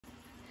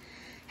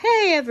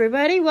Hey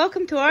everybody,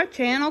 welcome to our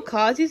channel,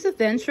 Kazi's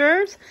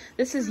Adventures.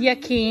 This is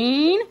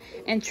Yakeen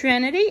and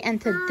Trinity, and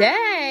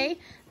today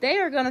they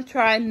are going to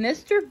try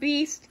Mr.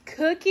 Beast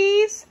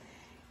cookies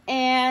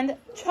and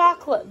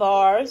chocolate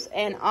bars,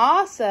 and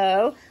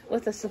also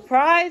with a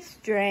surprise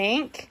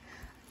drink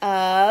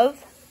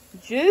of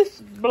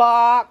juice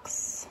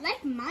blocks.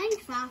 Like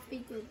Minecraft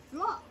equals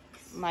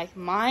blocks. Like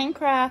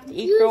Minecraft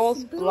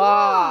equals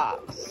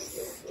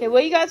blocks. Okay,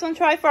 what do you guys want to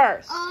try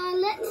first?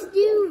 Let's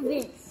do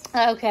this.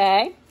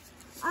 Okay.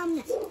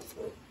 Next.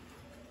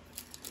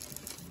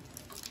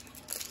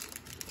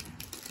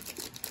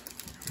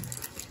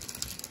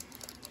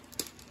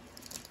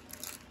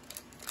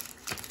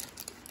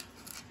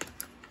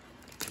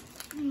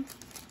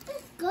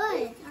 It's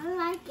good. I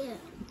like it.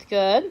 It's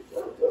good.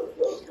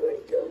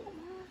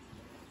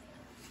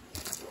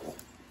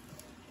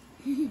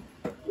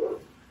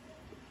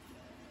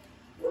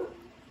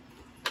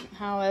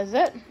 How is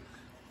it?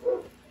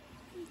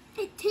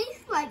 It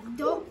tastes like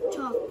dark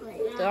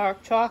chocolate.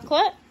 Dark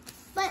chocolate?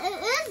 But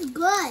it is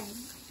good.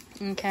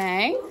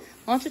 Okay.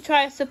 Why don't you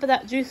try a sip of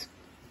that juice?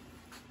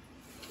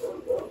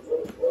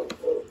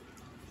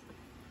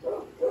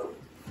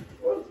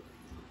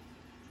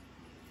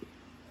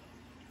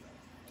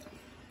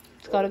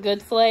 It's got a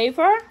good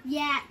flavor.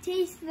 Yeah, it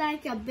tastes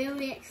like a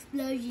berry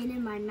explosion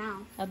in my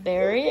mouth. A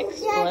berry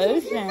explosion. Yeah,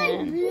 it tastes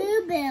like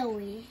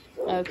blueberry.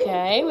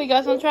 Okay, what you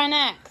guys want to try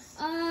next?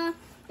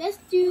 Let's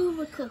do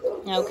the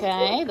cookie.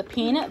 Okay, the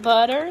peanut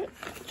butter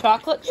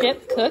chocolate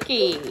chip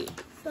cookie.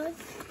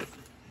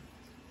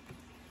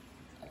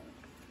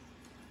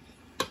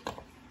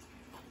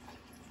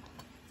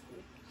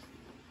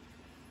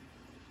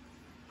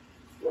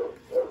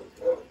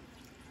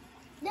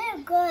 They're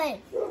good.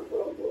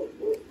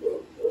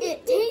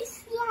 It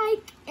tastes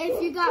like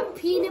if you got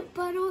peanut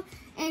butter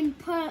and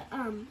put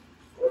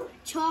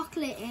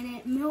chocolate in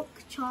it, milk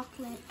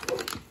chocolate.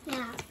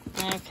 Yeah.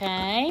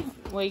 Okay,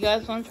 what you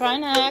guys want to try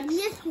next?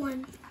 This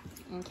one.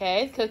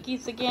 Okay,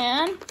 cookies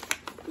again.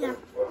 Yeah.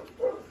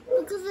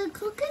 Because the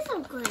cookies are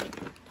good.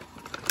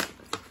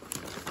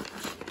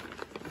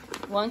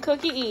 One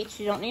cookie each.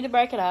 You don't need to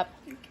break it up.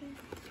 Okay.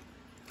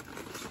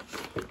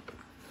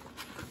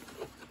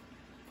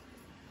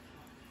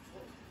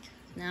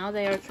 Now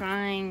they are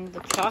trying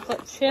the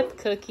chocolate chip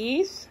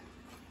cookies.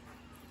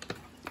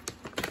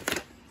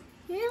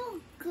 They're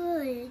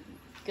good.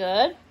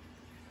 Good.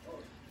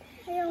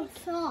 They're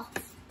soft.